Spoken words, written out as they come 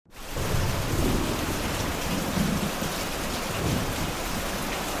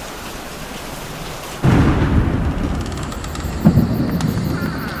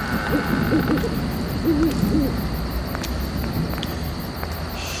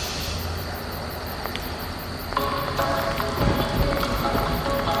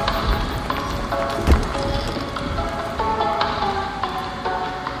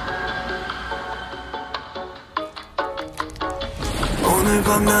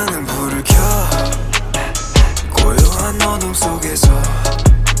밤 나는 불을 켜 고요한 어둠 속에서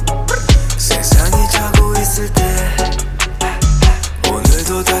세상이 자고 있을 때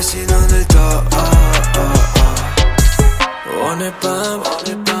오늘도 다시 눈을 떠 오늘 밤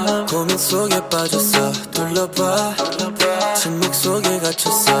고민 속에 빠졌어 둘러봐 침묵 속에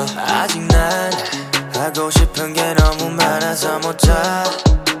갇혔어 아직 난 하고 싶은 게 너무 많아서 못 자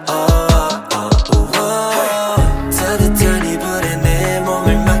따뜻한 이불에 내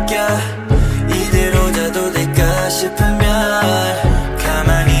몸을 맡겨 이대로 자도 될까 싶으면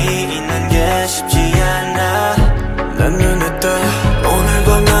가만히 있는 게 쉽지 않아 난 눈을 떠 오늘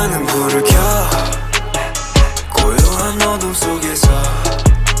밤 나는 불을 켜 고요한 어둠 속에서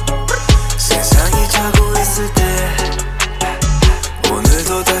세상이 자고 있을 때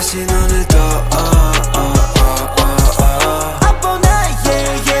오늘도 다시 눈을 떠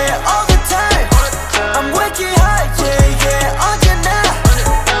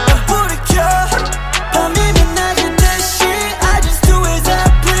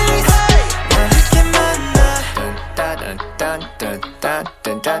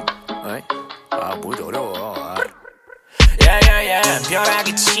뭘 어려워.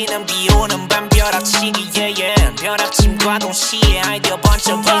 벼락이 치는 비 오는 밤 벼락치기 벼락침과 동시에 아이디어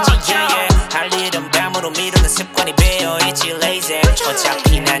번쩍이지 할 일은 밤으로 미루는 습관이 배어있지 lazy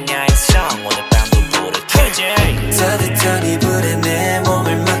어차피 난 야행성 오늘 밤도 불을 켜지 따뜻한 이불에 내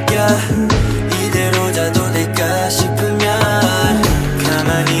몸을 맡겨 이대로 자도 될까 싶으면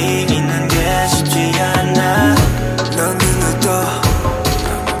가만히 있는 게 쉽지 않아 넌 눈을 떠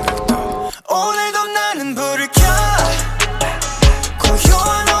오늘도 나는 불을 켜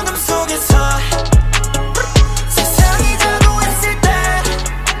고요한 어둠 속에서 세상이 자고 있을 때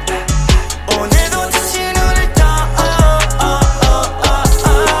오늘도 다시 눈을 떠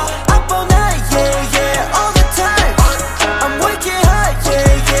Up all night, all the time I'm waking high,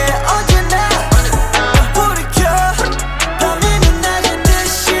 언제나 불을 켜 밤이면 낮은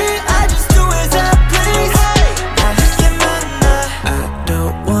듯이 I just do as I please 나에게 만나 I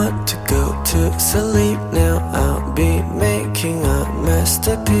don't want to go to sleep now I'll be making a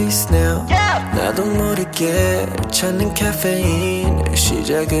masterpiece now 나도 모르게 찾는 카페인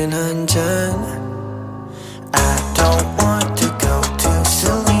시작은 한 잔 I don't want to go to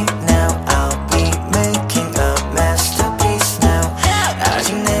sleep now I'll be making a masterpiece now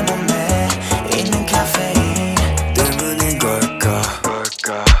아직 내 몸에 있는 카페인 때문인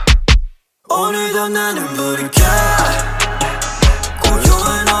걸까 오늘도 나는 불을 켜